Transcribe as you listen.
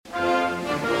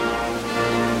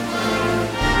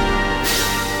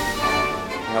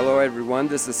everyone.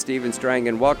 This is Stephen Strang,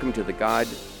 and welcome to the God,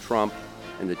 Trump,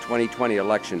 and the 2020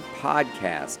 Election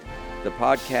podcast, the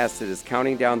podcast that is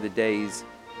counting down the days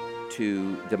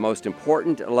to the most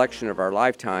important election of our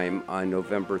lifetime on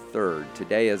November 3rd.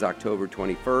 Today is October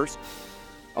 21st,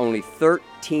 only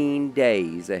 13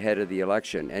 days ahead of the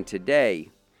election. And today,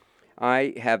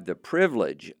 I have the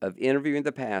privilege of interviewing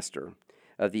the pastor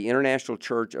of the International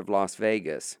Church of Las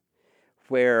Vegas,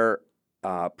 where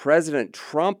President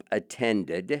Trump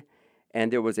attended,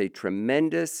 and there was a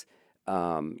tremendous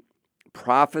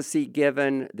prophecy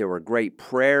given. There were great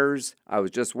prayers. I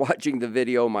was just watching the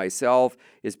video myself.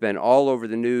 It's been all over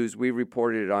the news. We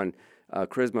reported it on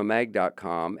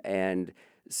charismamag.com. And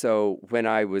so when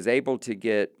I was able to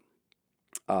get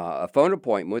a phone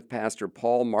appointment with Pastor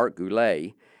Paul Mark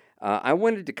Goulet, I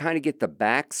wanted to kind of get the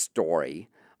backstory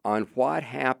on what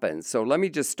happened. So let me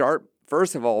just start,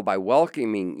 first of all, by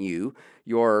welcoming you.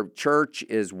 Your church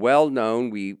is well known.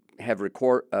 We have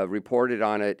reported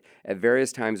on it at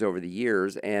various times over the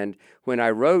years. And when I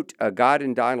wrote God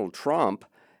and Donald Trump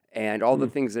and all the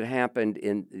things that happened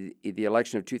in the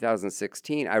election of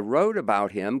 2016, I wrote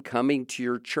about him coming to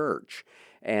your church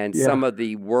and some of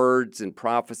the words and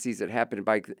prophecies that happened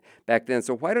back then.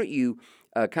 So why don't you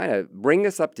kind of bring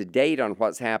us up to date on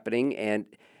what's happening, and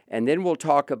then we'll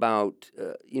talk about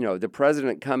the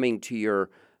president coming to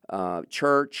your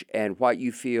church and what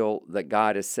you feel that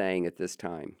God is saying at this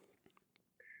time.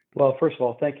 Well, first of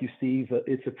all, thank you, Steve.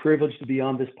 It's a privilege to be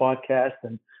on this podcast,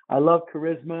 and I love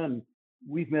Charisma, and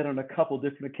we've met on a couple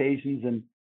different occasions, and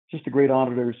just a great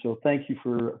honor. So thank you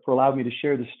for allowing me to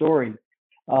share the story.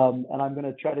 And I'm going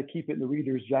to try to keep it in the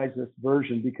Reader's Digest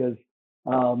version because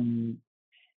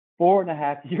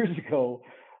 4.5 years ago,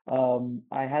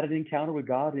 I had an encounter with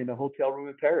God in a hotel room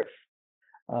in Paris.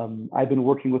 I've been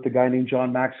working with a guy named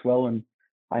John Maxwell, and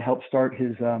I helped start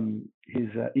his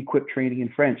equip training in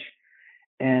French.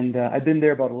 And I've been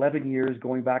there about 11 years,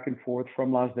 going back and forth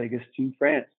from Las Vegas to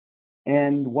France.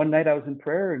 And one night I was in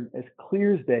prayer, and as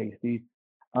clear as day, Steve,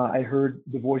 I heard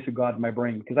the voice of God in my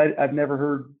brain, because I've never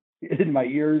heard it in my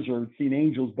ears or seen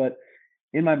angels, but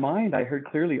in my mind, I heard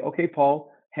clearly, okay,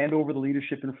 Paul, hand over the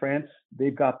leadership in France.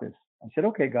 They've got this. I said,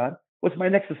 okay, God, what's my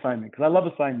next assignment? Because I love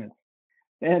assignments.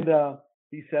 And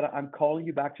he said, I'm calling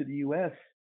you back to the U.S.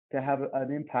 to have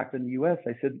an impact in the U.S.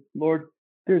 I said, Lord,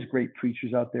 there's great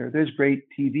preachers out there. There's great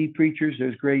TV preachers.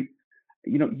 There's great,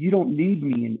 you don't need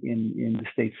me in the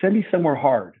States. Send me somewhere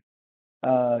hard.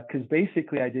 Because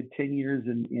basically I did 10 years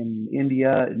in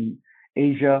India and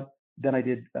Asia. Then I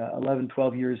did 11,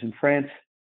 12 years in France.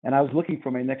 And I was looking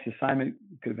for my next assignment.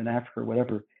 It could have been Africa or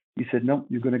whatever. He said, no,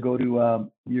 you're going to go to,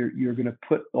 you're going to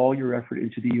put all your effort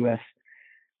into the U.S.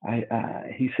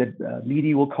 He said,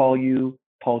 media will call you,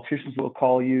 politicians will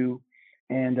call you.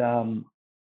 And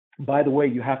by the way,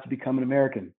 you have to become an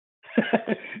American.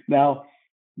 Now,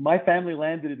 my family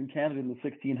landed in Canada in the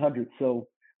 1600s. So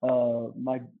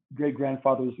my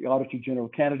great-grandfather was the Auditor General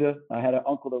of Canada. I had an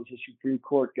uncle that was a Supreme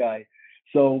Court guy.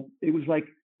 So it was like,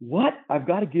 what? I've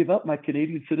got to give up my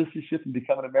Canadian citizenship and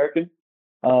become an American?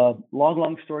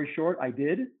 Long story short, I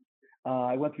did.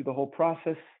 I went through the whole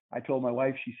process. I told my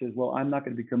wife, she says, well, I'm not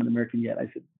going to become an American yet. I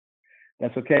said,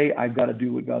 that's okay. I've got to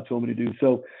do what God told me to do.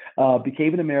 So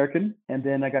became an American. And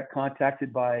then I got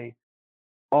contacted by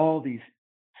all these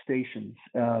stations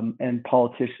and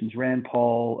politicians, Rand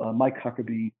Paul, Mike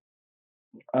Huckabee,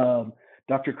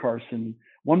 Dr. Carson.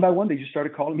 One by one, they just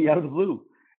started calling me out of the blue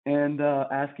and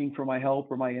asking for my help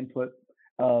or my input,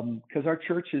 because our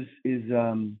church is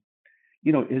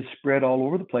spread all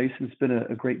over the place, and it's been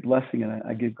a great blessing, and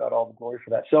I give God all the glory for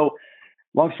that. So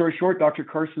long story short, Dr.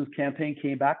 Carson's campaign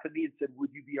came back to me and said,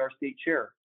 would you be our state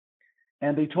chair?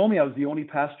 And they told me I was the only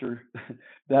pastor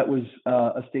that was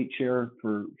a state chair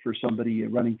for somebody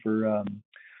running for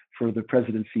the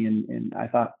presidency. And I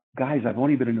thought, guys, I've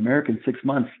only been an American 6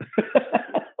 months.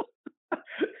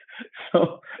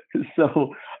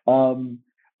 So I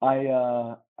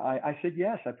said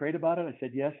yes. I prayed about it. I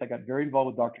said yes. I got very involved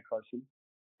with Dr. Carson,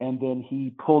 and then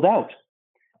he pulled out.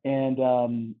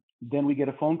 And then we get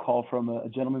a phone call from a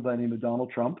gentleman by the name of Donald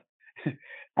Trump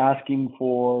asking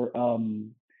for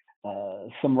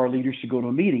some of our leaders to go to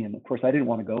a meeting. And of course, I didn't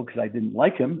want to go because I didn't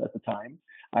like him at the time.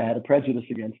 I had a prejudice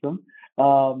against him.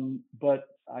 But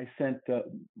I sent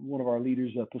one of our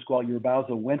leaders, Pascual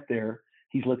Urbazo, went there.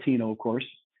 He's Latino, of course.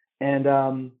 And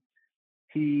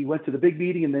he went to the big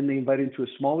meeting, and then they invited him to a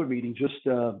smaller meeting, just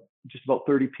about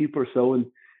 30 people or so.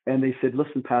 And they said,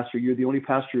 listen, Pastor, you're the only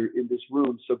pastor in this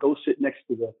room, so go sit next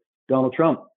to Donald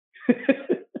Trump.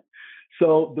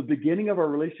 So the beginning of our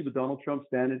relationship with Donald Trump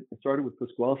started with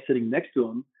Pascual sitting next to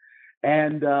him.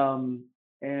 And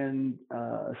and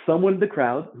someone in the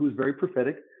crowd who was very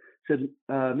prophetic said,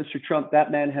 "Mr. Trump,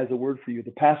 that man has a word for you.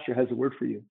 The pastor has a word for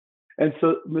you." And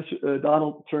so Mr.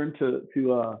 Donald turned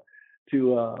to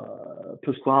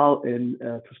Pasquale, and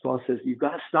Pasquale says, "You've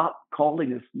got to stop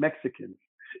calling us Mexicans."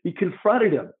 He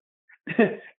confronted him,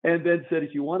 and then said,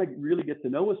 "If you want to really get to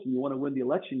know us and you want to win the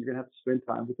election, you're going to have to spend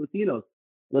time with Latinos.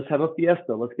 Let's have a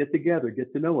fiesta. Let's get together,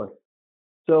 get to know us."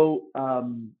 So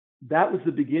that was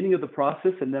the beginning of the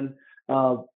process. And then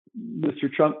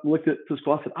Mr. Trump looked at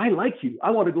Pasquale and said, "I like you.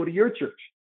 I want to go to your church."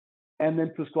 And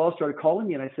then Pasquale started calling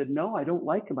me, and I said, "No, I don't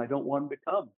like him. I don't want him to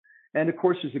come." And of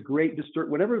course, there's a great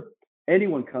whenever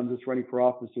anyone comes that's running for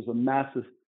office, there's a massive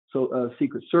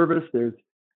secret service. There's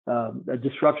a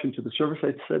disruption to the service.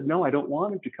 I said, "No, I don't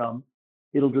want him to come.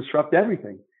 It'll disrupt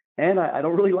everything." And I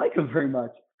don't really like him very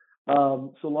much.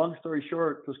 So long story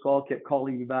short, Pasquale kept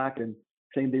calling me back and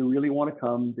saying they really want to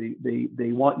come.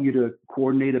 They want you to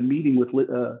coordinate a meeting with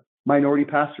minority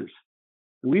pastors.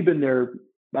 And we've been there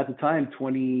at the time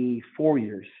 24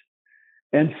 years.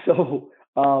 And so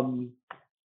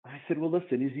I said, "Well,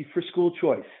 listen, is he for school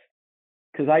choice?"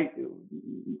 Because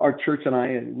our church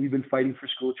and we've been fighting for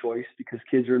school choice because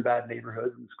kids are in bad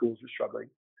neighborhoods and schools are struggling.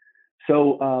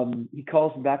 So he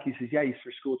calls me back. He says, "Yeah, he's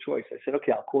for school choice." I said,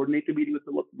 "Okay, I'll coordinate the meeting with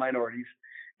the minorities,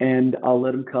 and I'll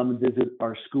let him come and visit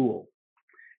our school."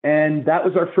 And that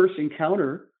was our first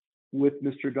encounter with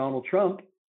Mr. Donald Trump,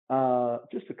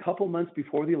 just a couple months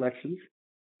before the elections.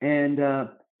 And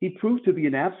he proved to be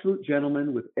an absolute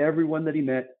gentleman with everyone that he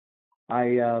met.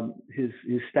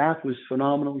 His staff was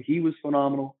phenomenal. He was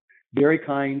phenomenal, very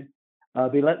kind.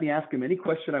 They let me ask him any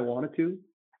question I wanted to.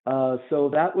 So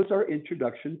that was our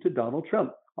introduction to Donald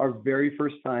Trump. Our very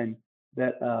first time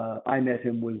that I met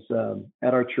him was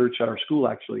at our church, at our school,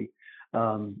 actually.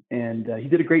 And he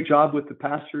did a great job with the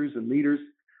pastors and leaders.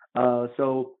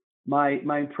 So my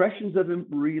impressions of him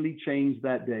really changed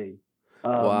that day.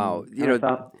 Wow. And I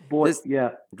thought, boy, this yeah,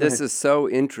 go this ahead. is so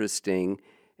interesting,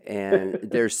 and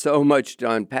there's so much to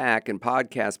unpack, and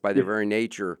podcasts by their very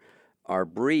nature are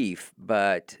brief,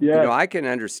 but Yes. I can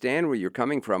understand where you're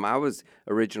coming from. I was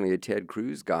originally a Ted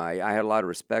Cruz guy. I had a lot of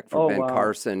respect for Oh, Ben wow.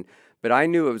 Carson, but I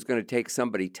knew it was going to take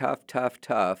somebody tough, tough,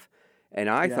 tough, and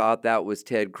I Yeah. thought that was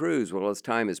Ted Cruz. Well, as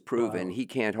time has proven, Wow. he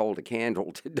can't hold a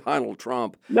candle to Donald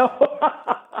Trump. No.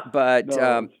 But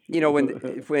No, it's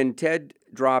true. when Ted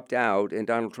dropped out and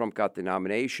Donald Trump got the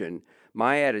nomination,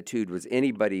 my attitude was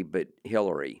anybody but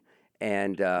Hillary,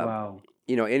 and Wow.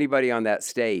 anybody on that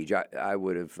stage, I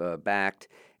would have backed.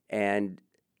 And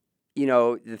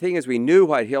the thing is, we knew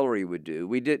what Hillary would do.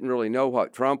 We didn't really know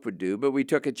what Trump would do, but we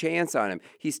took a chance on him.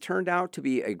 He's turned out to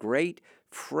be a great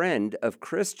friend of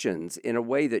Christians in a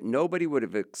way that nobody would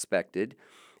have expected.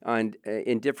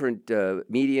 In different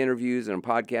media interviews and on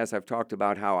podcasts, I've talked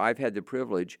about how I've had the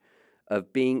privilege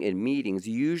of being in meetings,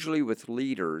 usually with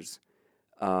leaders,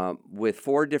 with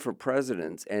 4 different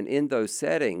presidents. And in those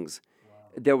settings,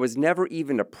 there was never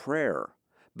even a prayer.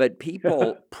 But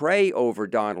people pray over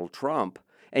Donald Trump,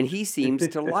 and he seems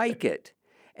to like it.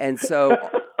 And so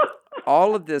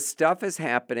all of this stuff is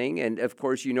happening, and of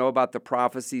course, about the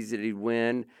prophecies that he'd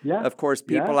win. Yeah. Of course,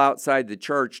 Yeah. people outside the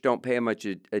church don't pay much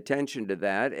attention to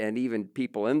that, and even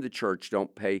people in the church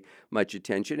don't pay much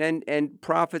attention. And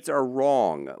prophets are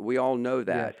wrong. We all know Yes.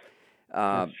 that.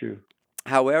 Uh, That's true.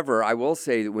 However, I will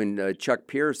say that when Chuck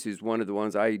Pierce, who's one of the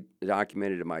ones I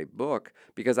documented in my book,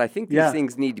 because I think these Yeah.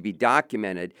 things need to be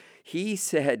documented, he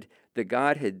said that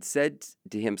God had said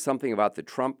to him something about the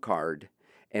Trump card.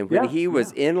 And when Yeah. he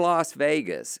was Yeah. in Las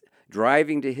Vegas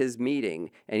driving to his meeting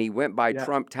and he went by Yeah.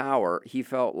 Trump Tower, he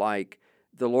felt like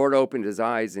the Lord opened his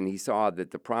eyes and he saw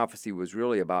that the prophecy was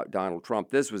really about Donald Trump.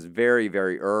 This was very,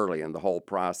 very early in the whole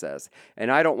process. And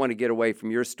I don't want to get away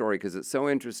from your story because it's so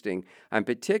interesting. I'm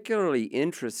particularly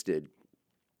interested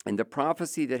in the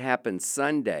prophecy that happened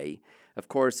Sunday. Of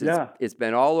course, Yeah. it's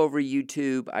been all over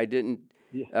YouTube. I didn't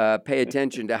Yeah. pay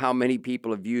attention to how many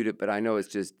people have viewed it, but I know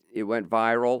it went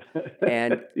viral.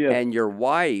 And Yes. your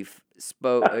wife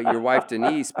your wife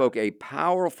Denise spoke a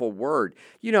powerful word.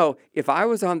 If I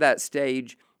was on that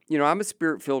stage, I'm a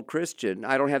spirit-filled Christian.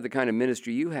 I don't have the kind of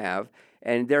ministry you have,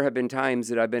 and there have been times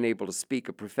that I've been able to speak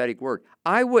a prophetic word.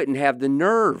 I wouldn't have the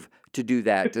nerve to do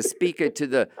that, to speak it to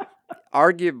the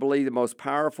arguably the most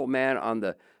powerful man on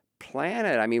the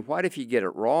planet. I mean, what if you get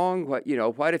it wrong? What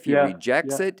if he Yeah.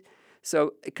 rejects Yeah. it?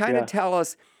 So kind of Yeah. tell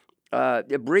us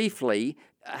briefly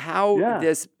how Yeah.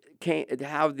 this came,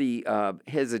 how the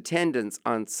his attendance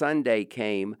on Sunday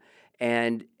came,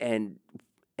 and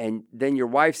then your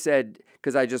wife said,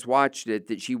 because I just watched it,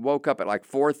 that she woke up at like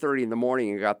 4:30 in the morning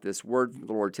and got this word from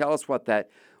the Lord. Tell us what that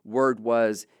word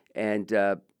was, and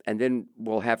and then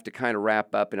we'll have to kind of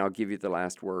wrap up, and I'll give you the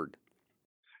last word.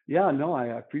 Yeah, no, I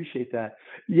appreciate that.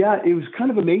 Yeah, it was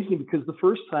kind of amazing because the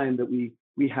first time that we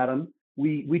had him,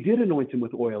 we did anoint him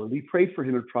with oil and we prayed for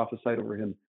him and prophesied over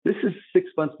him. This is 6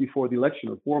 months before the election,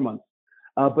 or 4 months.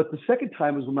 But the second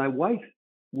time was when my wife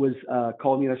was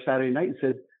calling me on a Saturday night and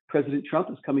said, President Trump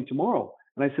is coming tomorrow.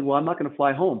 And I said, well, I'm not going to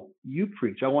fly home. You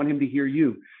preach. I want him to hear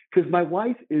you. Because my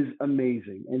wife is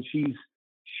amazing and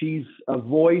she's a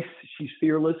voice. She's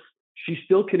fearless. She's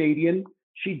still Canadian.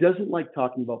 She doesn't like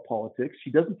talking about politics.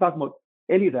 She doesn't talk about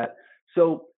any of that.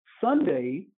 So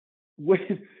Sunday, when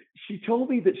she told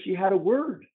me that she had a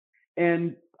word,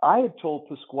 and I had told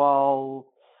Pasquale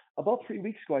about 3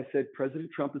 weeks ago, I said, President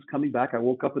Trump is coming back. I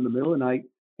woke up in the middle of the night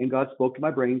and God spoke to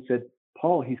my brain and said,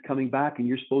 Paul, he's coming back and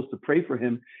you're supposed to pray for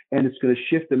him and it's going to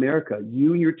shift America.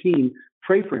 You and your team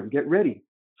pray for him. Get ready.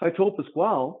 So I told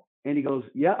Pasquale and he goes,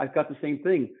 yeah, I've got the same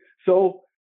thing. So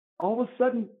all of a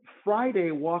sudden, Friday,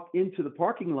 I walk into the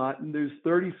parking lot and there's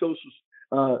 30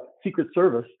 social Secret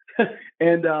Service,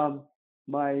 and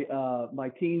my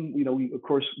team. We of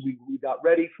course we got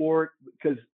ready for it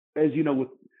because, as you know,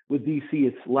 with DC,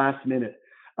 it's last minute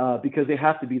because they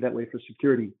have to be that way for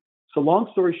security. So long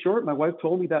story short, my wife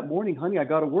told me that morning, honey, I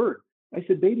got a word. I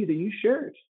said, baby, then you share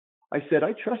it. I said,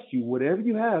 I trust you, whatever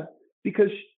you have,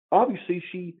 because obviously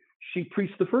she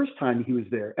preached the first time he was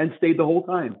there and stayed the whole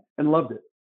time and loved it.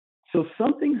 So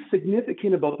something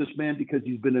significant about this man because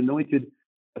he's been anointed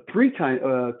twice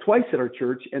at our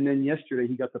church, and then yesterday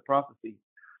he got the prophecy.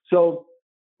 So,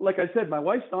 like I said, my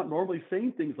wife's not normally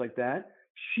saying things like that.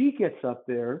 She gets up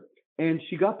there and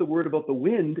she got the word about the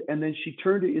wind, and then she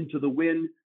turned it into the wind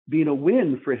being a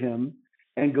win for him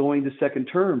and going to second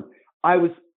term. I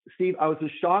was Steve, I was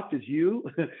as shocked as you,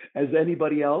 as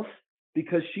anybody else,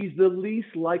 because she's the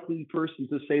least likely person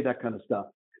to say that kind of stuff.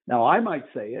 Now I might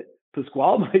say it,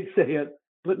 Pasquale might say it,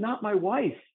 but not my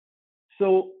wife.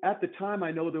 So at the time,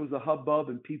 I know there was a hubbub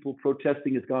and people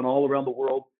protesting. It's gone all around the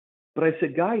world. But I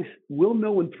said, guys, we'll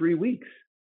know in 3 weeks.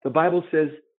 The Bible says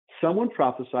someone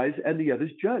prophesies and the others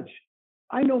judge.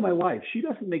 I know my wife. She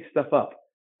doesn't make stuff up.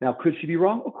 Now, could she be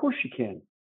wrong? Of course she can.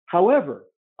 However,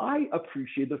 I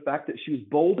appreciate the fact that she was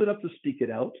bold enough to speak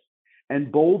it out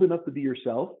and bold enough to be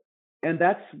herself. And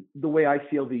that's the way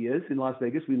ICLV is in Las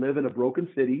Vegas. We live in a broken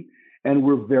city and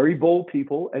we're very bold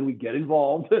people and we get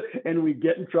involved and we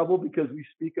get in trouble because we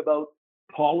speak about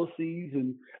policies.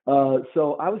 And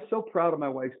so I was so proud of my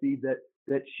wife, Steve,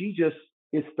 that she just,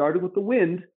 it started with the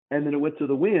wind and then it went to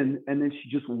the wind and then she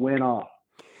just went off.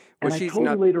 Well, And I she's told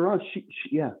her not. later on,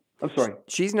 yeah, I'm sorry.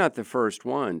 She's not the first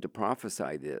one to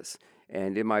prophesy this.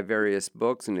 And in my various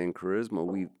books and in Charisma,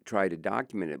 we try to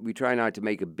document it. We try not to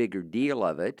make a bigger deal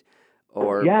of it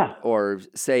or Yeah, or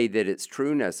say that it's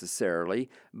true necessarily,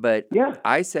 but yeah,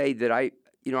 I say that I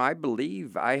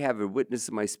believe I have a witness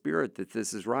in my spirit that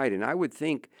this is right. And I would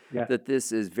think yeah, that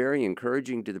this is very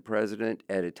encouraging to the president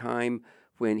at a time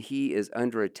when he is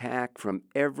under attack from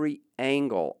every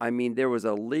angle. I mean, there was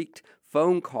a leaked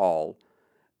phone call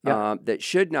yeah, that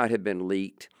should not have been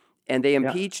leaked, and they yeah,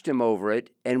 impeached him over it.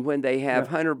 And when they have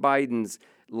yeah, Hunter Biden's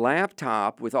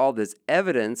laptop with all this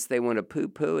evidence, they want to poo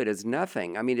poo it as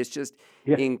nothing. I mean, it's just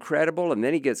yeah. incredible. And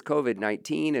then he gets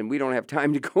COVID-19, and we don't have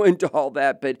time to go into all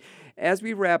that. But as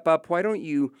we wrap up, why don't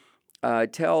you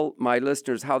tell my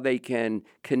listeners how they can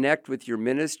connect with your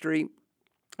ministry?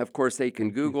 Of course, they can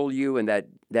Thank you. Google you, and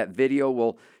that video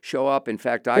will show up. In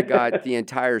fact, I got the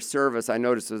entire service. I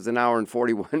noticed it was an hour and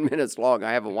 41 minutes long.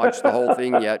 I haven't watched the whole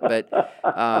thing yet, but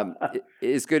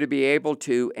it's good to be able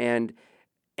to. And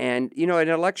an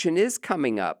election is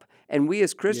coming up, and we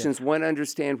as Yes. Christians want to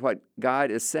understand what God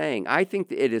is saying. I think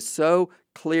that it is so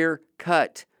clear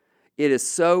cut. It is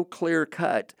so clear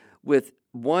cut. With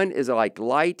one is like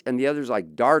light, and the other is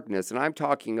like darkness. And I'm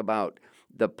talking about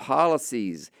the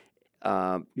policies.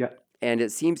 Um, Yeah. and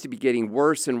it seems to be getting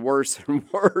worse and worse and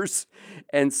worse.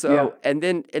 And Yeah. so,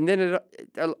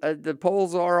 the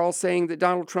polls are all saying that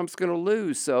Donald Trump's going to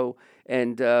lose. So,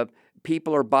 and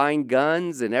people are buying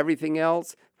guns and everything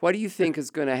else. What do you think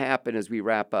is going to happen as we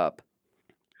wrap up?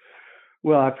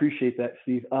 Well, I appreciate that,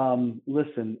 Steve.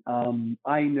 Listen,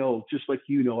 I know, just like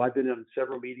you know, I've been in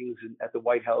several meetings at the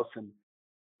White House, and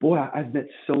boy, I've met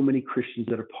so many Christians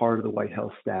that are part of the White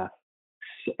House staff.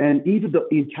 And even the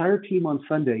entire team on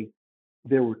Sunday,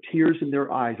 there were tears in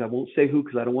their eyes. I won't say who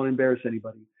because I don't want to embarrass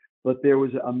anybody, but there was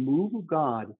a move of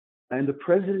God, and the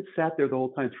president sat there the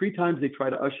whole time. 3 times they tried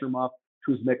to usher him off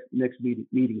to his next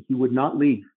meeting. He would not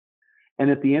leave. And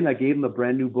at the end, I gave him a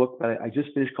brand new book that I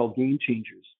just finished called Game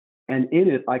Changers. And in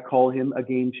it, I call him a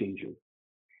game changer.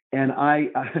 And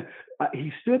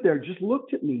he stood there, just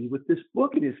looked at me with this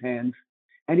book in his hands.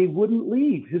 and he wouldn't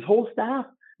leave. His whole staff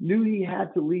knew he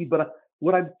had to leave. But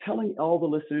what I'm telling all the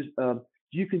listeners,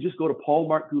 you can just go to Paul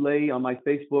Mark Goulet on my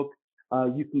Facebook.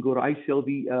 You can go to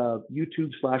ICLV,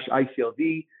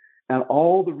 YouTube/ICLV, and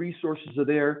all the resources are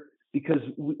there because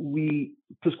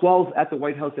Pasquale's at the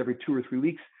White House every 2 or 3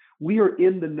 weeks. We are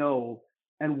in the know,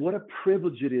 and what a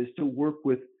privilege it is to work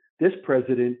with this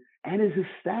president and his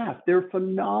staff. They're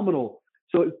phenomenal.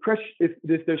 So if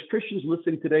there's Christians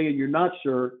listening today and you're not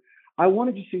sure, I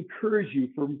want to just encourage you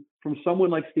from someone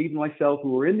like Steve and myself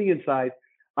who are in the inside.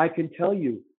 I can tell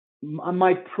you,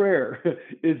 my prayer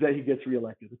is that he gets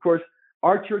reelected. Of course,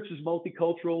 our church is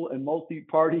multicultural and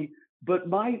multi-party, but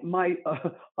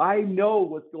I know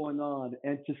what's going on,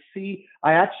 and to see,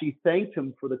 I actually thanked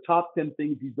him for the top 10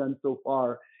 things he's done so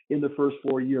far in the first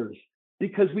 4 years,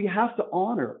 because we have to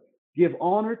give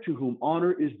honor to whom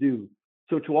honor is due.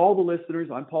 So to all the listeners,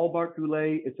 I'm Paul Mark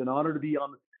Goulet. It's an honor to be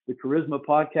on the Charisma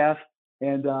podcast.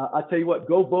 And I'll tell you what,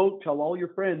 go vote. Tell all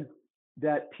your friends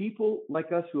that people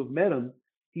like us who have met him,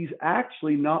 he's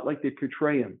actually not like they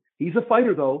portray him. He's a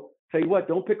fighter, though. Tell you what,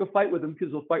 don't pick a fight with him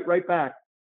because he'll fight right back.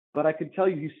 But I can tell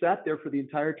you, he sat there for the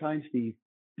entire time, Steve,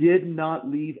 did not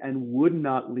leave and would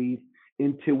not leave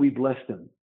until we blessed him.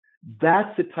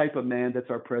 That's the type of man that's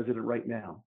our president right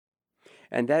now.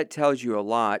 And that tells you a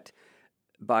lot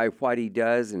by what he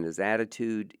does and his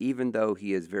attitude, even though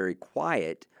he is very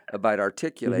quiet about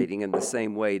articulating in the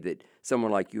same way that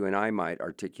someone like you and I might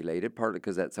articulate it, partly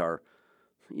because that's our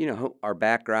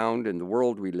background and the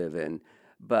world we live in.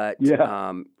 But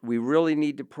we really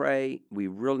need to pray. We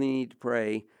really need to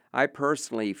pray. I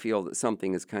personally feel that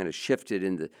something has kind of shifted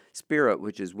in the spirit,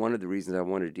 which is one of the reasons I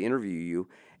wanted to interview you.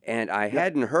 And I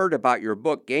hadn't heard about your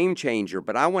book, Game Changer,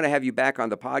 but I want to have you back on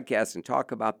the podcast and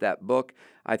talk about that book.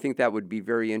 I think that would be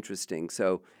very interesting.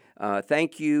 So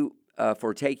thank you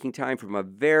for taking time from a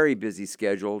very busy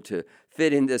schedule to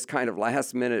fit in this kind of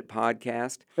last-minute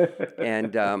podcast.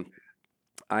 And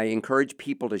I encourage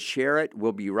people to share it.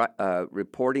 We'll be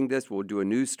reporting this. We'll do a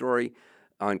news story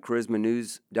on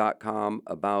charismanews.com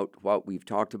about what we've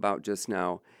talked about just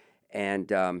now.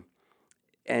 And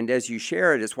as you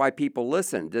share it, it's why people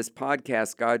listen. This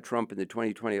podcast, God, Trump, and the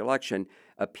 2020 election,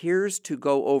 appears to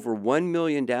go over 1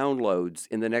 million downloads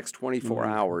in the next 24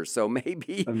 hours. So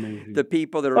maybe the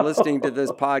people that are listening to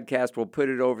this podcast will put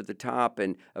it over the top.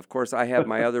 And, of course, I have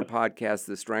my other podcast,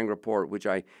 The Strang Report, which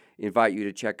I invite you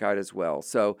to check out as well.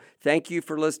 So thank you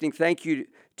for listening. Thank you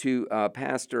to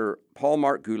Pastor Paul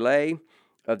Mark Goulet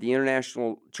of the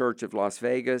International Church of Las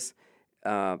Vegas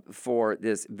for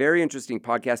this very interesting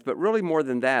podcast, but really more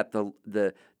than that,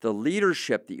 the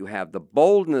leadership that you have, the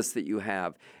boldness that you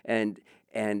have, and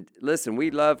listen,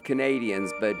 we love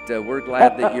Canadians, but we're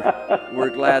glad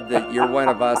that you're one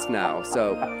of us now.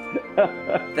 So,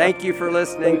 thank you for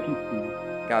listening. Thank you,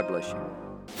 Steve. God bless you.